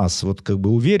сейчас нас, вот как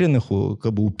бы уверенных,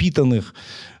 как бы упитанных,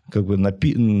 как бы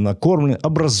накормленных,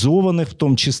 образованных в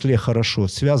том числе хорошо,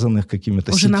 связанных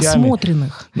какими-то уже сетями.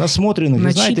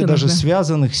 Насмотренных, знаете, даже да?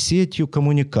 связанных сетью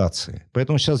коммуникации.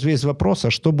 Поэтому сейчас весь вопрос,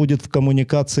 а что будет в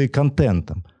коммуникации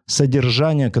контентом?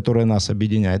 Содержание, которое нас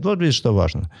объединяет. Вот видите, что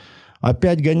важно.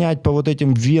 Опять гонять по вот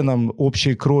этим венам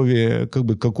общей крови как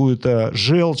бы какую-то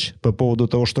желчь по поводу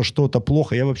того, что что-то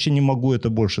плохо, я вообще не могу это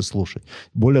больше слушать.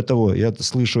 Более того, я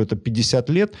слышу это 50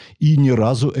 лет, и ни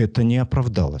разу это не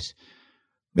оправдалось.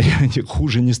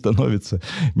 Хуже не становится.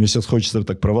 Мне сейчас хочется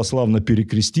так православно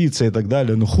перекреститься и так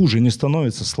далее, но хуже не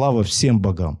становится. Слава всем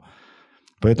богам.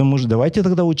 Поэтому давайте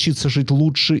тогда учиться жить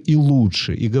лучше,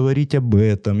 и говорить об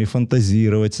этом, и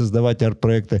фантазировать, создавать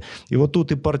арт-проекты. И вот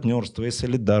тут и партнерство, и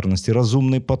солидарность, и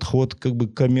разумный подход, как бы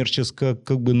коммерческо,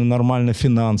 как бы нормально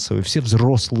финансовый. Все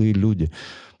взрослые люди.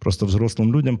 Просто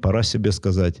взрослым людям пора себе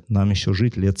сказать, нам еще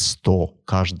жить лет 100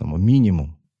 каждому,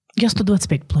 минимум. Я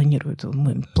 125 планирую, это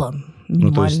мой план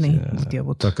минимальный. Ну, есть,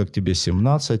 вот. Так как тебе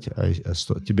 17,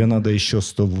 тебе надо еще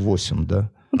 108,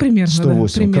 да? Ну, примерно,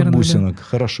 108, да, примерно, как бусинок. Да.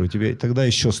 Хорошо, тебе тогда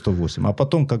еще 108. А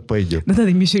потом как пойдет? Да,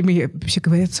 мне все время все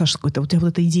говорят, Саша, у тебя вот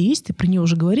эта идея есть, ты про нее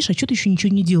уже говоришь, а что ты еще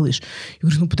ничего не делаешь? Я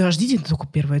говорю, ну подождите, это только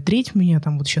первая треть меня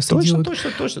там вот сейчас идет.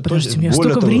 Точно. Подождите, у меня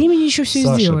столько времени еще все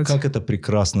Саша, сделать. Как это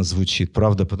прекрасно звучит,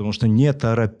 правда? Потому что не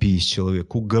торопись,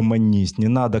 человек, угомонись. Не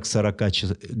надо к 40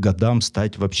 годам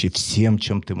стать вообще всем,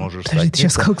 чем ты можешь стать. Ты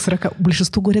сейчас сказал к 40.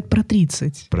 Большинство говорят про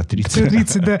 30. Про 30. Про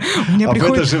 30, да. А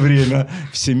в это же время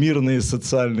всемирные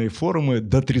социальные форумы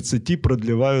до 30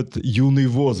 продлевают юный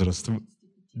возраст.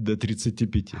 До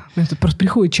 35. Это просто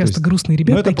приходят часто грустные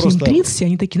ребята, такие им 30,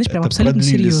 они такие, знаешь, прям абсолютно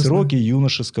серьезные. Это сроки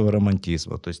юношеского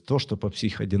романтизма. То есть то, что по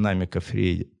психодинамике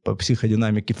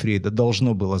Фрейда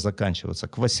должно было заканчиваться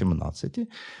к 18,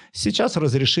 сейчас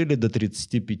разрешили до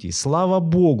 35. Слава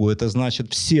Богу, это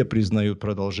значит, все признают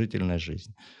продолжительность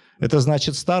жизни. Это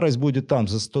значит, старость будет там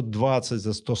за 120,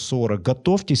 за 140.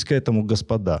 Готовьтесь к этому,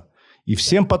 господа. И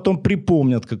всем потом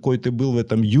припомнят, какой ты был в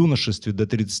этом юношестве до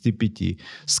 35.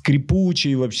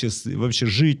 Скрипучий вообще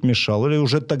жить мешал. Или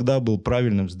уже тогда был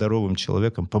правильным, здоровым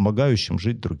человеком, помогающим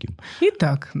жить другим.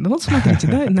 Итак, ну вот смотрите,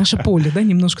 да, наше поле, да,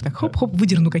 немножко так хоп-хоп,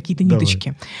 выдерну какие-то ниточки.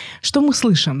 Давай. Что мы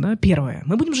слышим, да? Первое,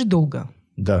 мы будем жить долго.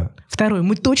 Да. Второе,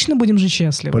 мы точно будем жить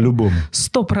счастливо. По-любому.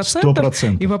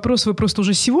 100%. И вопрос, вы просто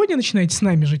уже сегодня начинаете с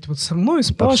нами жить, вот со мной,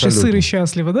 с Пашей, с Ирой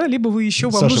счастливо, да? Либо вы еще,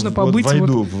 вам нужно побыть... Саша,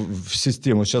 войду в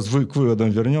систему. Сейчас к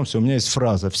выводам вернемся. У меня есть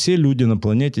фраза. Все люди на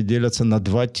планете делятся на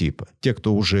два типа. Те,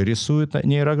 кто уже рисует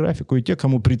нейрографику, и те,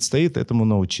 кому предстоит этому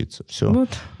научиться. Все.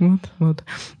 Вот.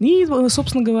 И,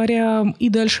 собственно говоря, и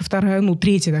дальше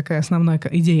третья такая основная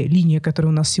идея, линия,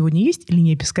 которая у нас сегодня есть,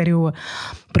 линия Пискарева,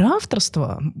 про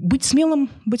авторство. Быть смелым,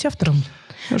 быть автором.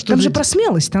 Там же про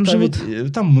смелость.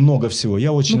 Там много всего.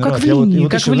 Я очень рад.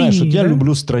 Я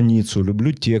люблю страницу,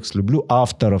 люблю текст, люблю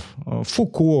авторов.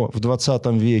 Фуко в 20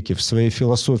 веке в своей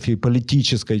философии,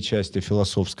 политической части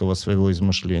философского своего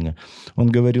измышления, он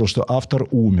говорил, что автор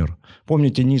умер.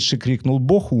 Помните, Ницше крикнул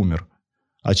 «Бог умер».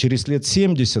 А через лет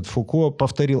 70 Фуко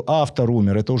повторил «автор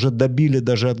умер». Это уже добили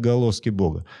даже отголоски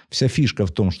Бога. Вся фишка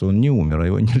в том, что он не умер, а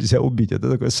его нельзя убить.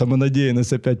 Это такая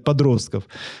самонадеянность опять подростков,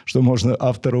 что можно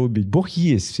автора убить. Бог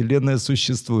есть, Вселенная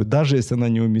существует, даже если она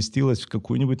не уместилась в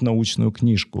какую-нибудь научную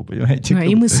книжку. Понимаете?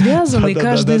 И мы связаны, и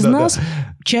каждый из нас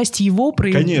часть его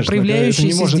проявляющаяся здесь. Конечно, это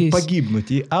не может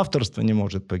погибнуть, и авторство не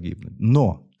может погибнуть.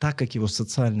 Но так как его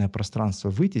социальное пространство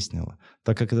вытеснило,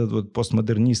 так как этот вот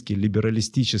постмодернистский,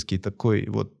 либералистический такой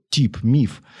вот тип,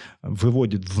 миф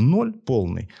выводит в ноль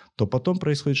полный, то потом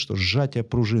происходит что? Сжатие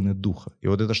пружины духа. И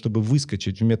вот это, чтобы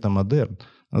выскочить в метамодерн,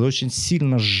 надо очень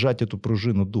сильно сжать эту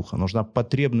пружину духа. Нужна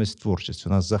потребность в творчестве,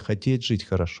 надо захотеть жить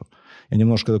хорошо. Я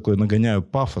немножко такой нагоняю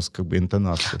пафос, как бы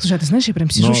интонацию. Слушай, а ты знаешь, я прям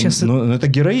сижу сейчас... Но это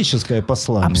героическое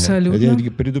послание. Абсолютно.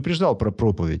 Я предупреждал про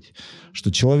проповедь,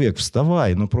 что человек,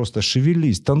 вставай, просто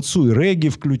шевелись, танцуй, регги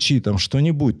включи, там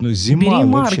что-нибудь. Зима бери вообще.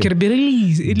 Маркер,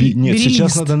 бери Нет,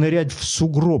 сейчас лист. надо нырять в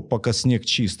сугроб, пока снег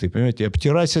чистый, понимаете?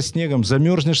 Обтирайся снегом,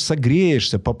 замерзнешь,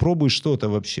 согреешься, попробуй что-то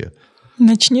вообще.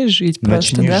 Начни жить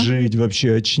просто, да? Начни жить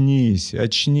вообще,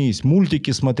 очнись.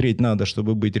 Мультики смотреть надо,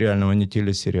 чтобы быть реальным, а не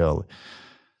телесериалы.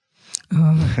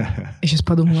 Я сейчас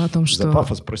подумала о том, что... За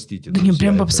пафос, простите. Да нет,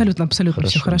 прям абсолютно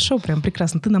все хорошо, прям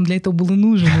прекрасно. Ты нам для этого был и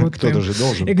нужен. Кто-то же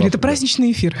должен. Я говорю, это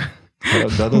праздничный эфир.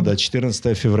 Да-да-да,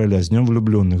 14 февраля, с Днем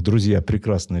влюбленных. Друзья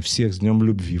прекрасные, всех с Днем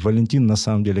любви. Валентин, на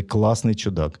самом деле, классный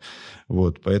чудак.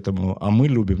 Вот, поэтому, а мы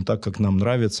любим так, как нам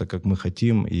нравится, как мы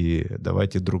хотим. И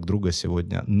давайте друг друга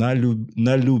сегодня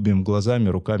налюбим глазами,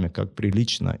 руками, как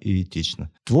прилично и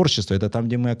этично. Творчество – это там,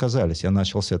 где мы оказались. Я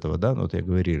начал с этого, да, вот я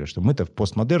говорили, что мы-то в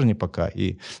постмодерне пока.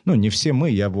 И, не все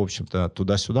мы, я, в общем-то,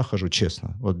 туда-сюда хожу,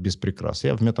 честно, вот без прикрас.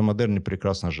 Я в метамодерне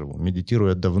прекрасно живу,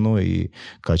 медитирую давно и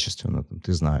качественно,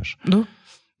 ты знаешь. Да.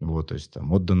 Вот, то есть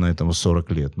там отдано этому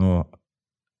 40 лет. Но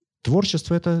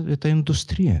творчество это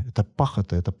индустрия, это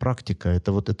пахота, это практика,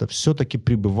 это все-таки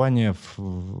пребывание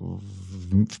в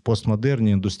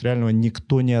постмодерне индустриального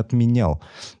никто не отменял.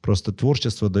 Просто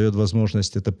творчество дает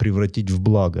возможность это превратить в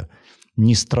благо.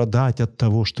 Не страдать от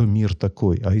того, что мир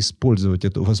такой, а использовать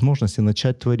эту возможность и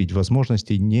начать творить.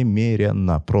 Возможностей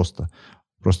немерено просто.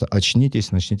 Просто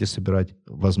очнитесь, начните собирать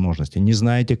возможности. Не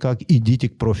знаете как? Идите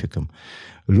к профикам.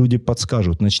 Люди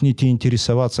подскажут. Начните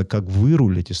интересоваться, как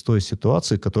вырулить из той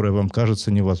ситуации, которая вам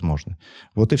кажется невозможной.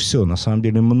 Вот и все. На самом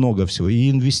деле много всего. И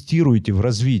инвестируйте в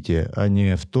развитие, а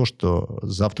не в то, что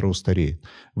завтра устареет.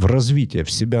 В развитие,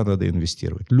 в себя надо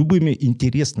инвестировать. Любыми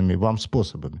интересными вам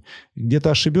способами.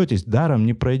 Где-то ошибетесь, даром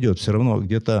не пройдет. Все равно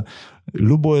где-то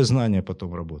любое знание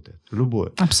потом работает.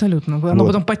 Любое. Абсолютно. Оно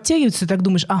потом подтягивается, и так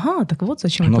думаешь, ага, так вот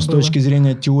зачем это было. Но с точки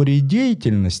зрения теории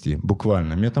деятельности,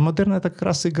 буквально, метамодерн – это как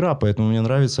раз игра, поэтому мне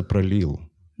нравится про Лилу.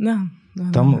 Да.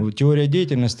 Там теория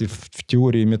деятельности в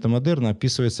теории метамодерна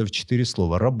описывается в 4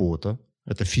 слова. Работа –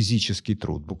 это физический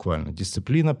труд, буквально.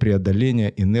 Дисциплина,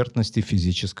 преодоление инертности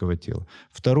физического тела.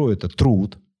 Второе – это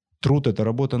труд. Труд – это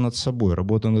работа над собой,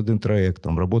 работа над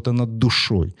интроектом, работа над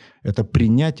душой. Это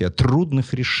принятие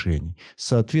трудных решений,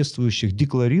 соответствующих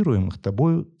декларируемых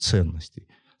тобою ценностей.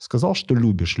 Сказал, что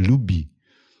любишь – люби.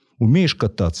 Умеешь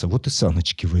кататься – вот и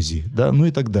саночки вози. Да? Ну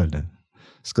и так далее.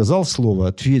 Сказал слово –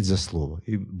 ответь за слово.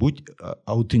 И будь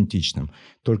аутентичным.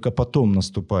 Только потом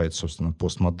наступает, собственно,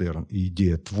 постмодерн и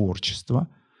идея творчества.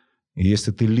 И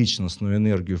если ты личностную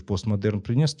энергию в постмодерн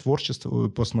принес, творчество,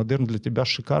 постмодерн для тебя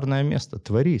шикарное место.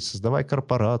 Твори, создавай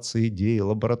корпорации, идеи,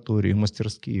 лаборатории,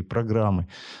 мастерские, программы.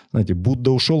 Знаете,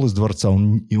 Будда ушел из дворца,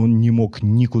 и он не мог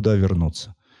никуда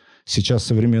вернуться. Сейчас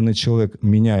современный человек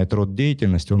меняет род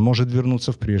деятельности, он может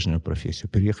вернуться в прежнюю профессию,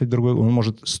 переехать в другой, он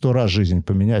может 100 раз жизнь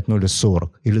поменять, или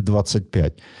 40, или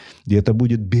 25. И это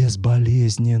будет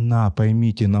безболезненно,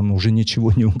 поймите, нам уже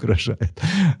ничего не угрожает.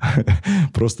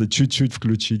 Просто чуть-чуть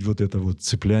включить вот это вот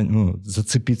цепляние,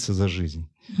 зацепиться за жизнь.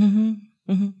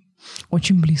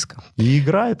 Очень близко. И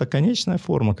игра – это конечная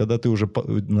форма, когда ты уже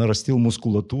нарастил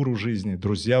мускулатуру жизни,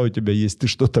 друзья у тебя есть, ты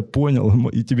что-то понял,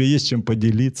 и тебе есть чем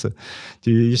поделиться,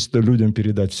 тебе есть что людям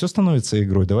передать. Все становится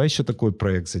игрой. Давай еще такой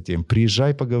проект затеем.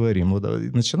 Приезжай, поговорим. Вот,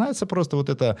 начинается просто вот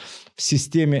это в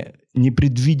системе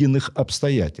непредвиденных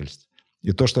обстоятельств.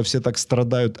 И то, что все так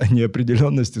страдают о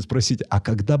неопределенности, спросить, а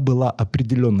когда была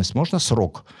определенность? Можно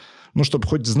срок? Чтобы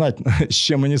хоть знать, с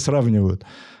чем они сравнивают.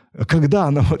 Когда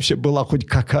она вообще была хоть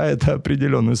какая-то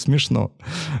определенная? Смешно.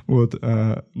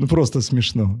 Просто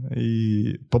смешно.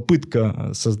 И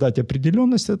попытка создать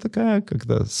определенность, это такая,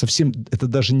 когда совсем, это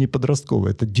даже не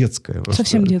подростковая, это детская.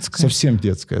 Совсем детская. Совсем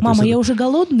детская. Мама, я уже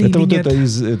голодный или нет?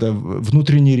 Это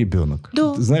внутренний ребенок.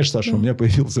 Да. Ты знаешь, Саша, у меня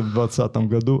появился в 2020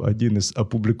 году один из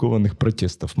опубликованных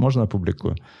протестов. Можно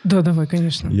опубликую? Да, давай,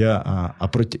 конечно.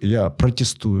 Я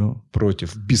протестую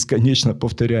против бесконечно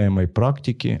повторяемой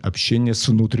практики общения с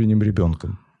внутренним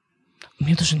ребенком.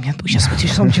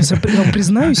 Сейчас я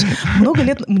признаюсь, много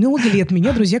лет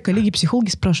меня друзья, коллеги,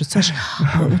 психологи спрашивают: Саша,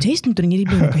 а у тебя есть внутренний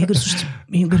ребенок? Я говорю: слушайте,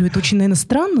 это очень, наверное,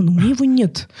 странно, но у меня его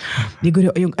нет. Я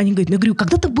говорю,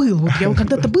 когда-то был.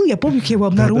 Я помню, как я его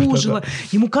обнаружила.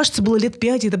 Ему, кажется, было лет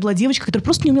 5, это была девочка, которая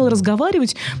просто не умела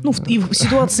разговаривать, и в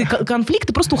ситуации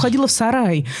конфликта просто уходила в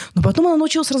сарай. Но потом она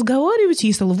научилась разговаривать,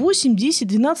 ей стало 8, 10,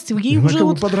 12, ей уже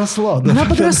подросла. Она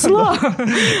подросла.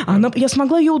 Я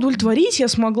смогла ее удовлетворить,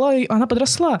 она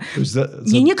подросла.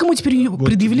 Мне некому теперь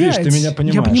предъявлять. Видишь, ты меня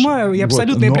понимаешь. Я понимаю, я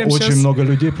абсолютно. Но очень много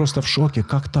людей просто в шоке.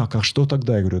 Как так? А что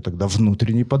тогда? Я говорю, тогда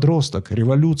внутренний подросток,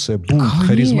 революция, бунт,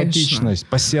 харизматичность,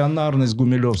 пассионарность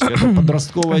гумилевская. Это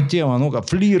подростковая тема. Ну-ка,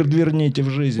 флирт верните в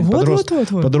жизнь.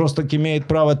 Подросток имеет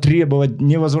право требовать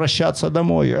не возвращаться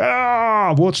домой.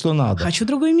 Вот что надо. Хочу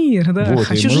другой мир, да.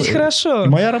 Хочу жить хорошо.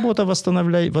 Моя работа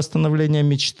восстановление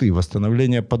мечты,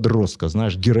 восстановление подростка,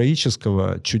 знаешь,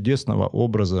 героического, чудесного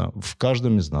образа в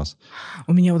каждом из нас.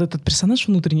 У меня вот этот персонаж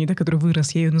внутренний, который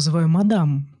вырос, я ее называю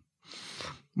мадам.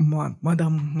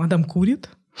 Мадам курит,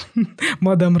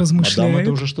 Мадам размышляет. Мадам —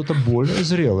 это уже что-то более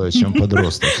зрелое, чем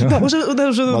подросток.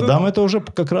 Мадам — это уже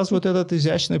как раз вот этот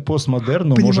изящный постмодерн,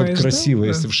 но может красиво,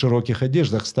 если в широких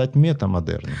одеждах, стать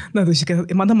метамодерном. Да, то есть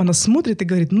мадам, она смотрит и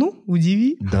говорит,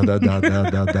 удиви.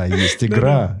 Да, есть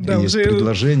игра, есть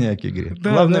предложение к игре.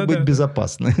 Главное быть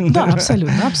безопасной. Да,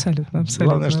 абсолютно.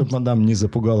 Главное, чтобы мадам не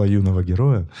запугала юного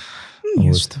героя.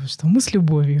 Нет, что, мы с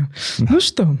любовью. Ну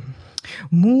что...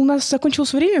 у нас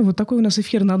закончилось время. Вот такой у нас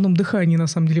эфир на одном дыхании на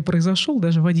самом деле произошел.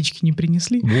 Даже водички не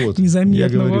принесли.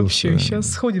 Незаметно вообще. Сейчас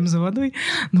сходим за водой.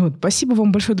 Спасибо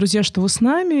вам большое, друзья, что вы с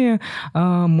нами.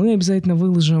 Мы обязательно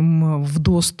выложим в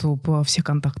доступ все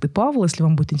контакты Павла. Если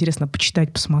вам будет интересно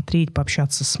почитать, посмотреть,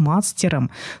 пообщаться с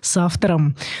мастером, с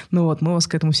автором. Мы вас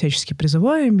к этому всячески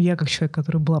призываем. Я, как человек,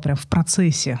 который была прям в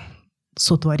процессе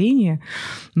сотворения,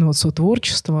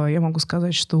 сотворчества, я могу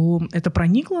сказать, что это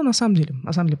проникло на самом деле.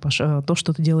 На самом деле, Паша, то,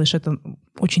 что ты делаешь, это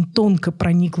очень тонко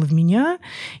проникло в меня.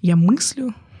 Я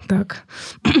мыслю так.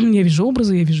 Я вижу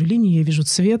образы, я вижу линии, я вижу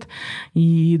цвет.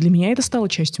 И для меня это стало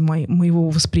частью моего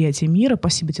восприятия мира.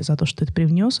 Спасибо тебе за то, что ты это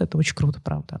привнес. Это очень круто,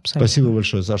 правда. Абсолютно. Спасибо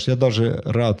большое, Саш. Я даже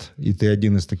рад, и ты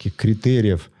один из таких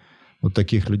критериев вот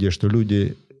таких людей, что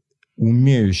люди,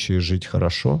 умеющие жить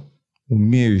хорошо,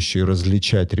 умеющие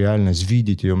различать реальность,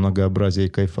 видеть ее многообразие и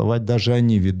кайфовать, даже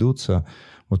они ведутся,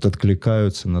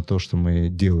 откликаются на то, что мы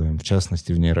делаем, в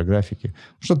частности, в нейрографике.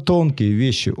 Потому что тонкие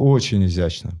вещи очень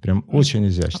изящно, прям очень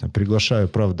изящно. Приглашаю,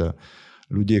 правда,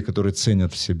 людей, которые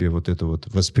ценят в себе эту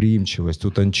восприимчивость,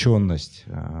 утонченность,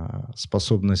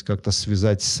 способность как-то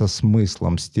связать со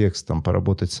смыслом, с текстом,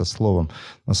 поработать со словом.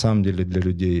 На самом деле для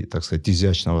людей, так сказать,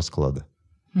 изящного склада.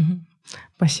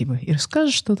 Спасибо. И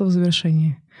расскажешь что-то в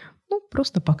завершении?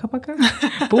 Просто пока-пока.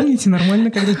 Помните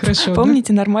нормально, когда хорошо.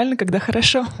 Помните нормально, когда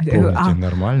хорошо. Помните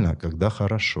нормально, когда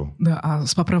хорошо. Да, а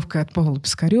с поправкой от Павла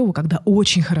Пискарева, когда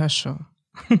очень хорошо.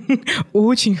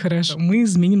 Очень хорошо. Мы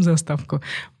изменим заставку.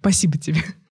 Спасибо тебе.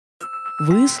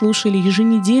 Вы слушали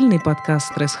еженедельный подкаст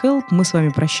 «Стресс Help». Мы с вами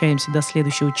прощаемся до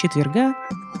следующего четверга.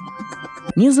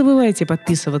 Не забывайте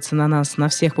подписываться на нас на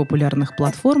всех популярных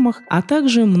платформах, а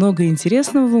также много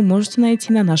интересного вы можете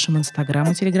найти на нашем Инстаграм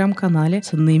и Телеграм-канале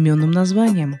с одноименным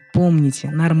названием. Помните,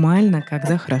 нормально,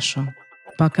 когда хорошо.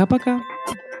 Пока-пока.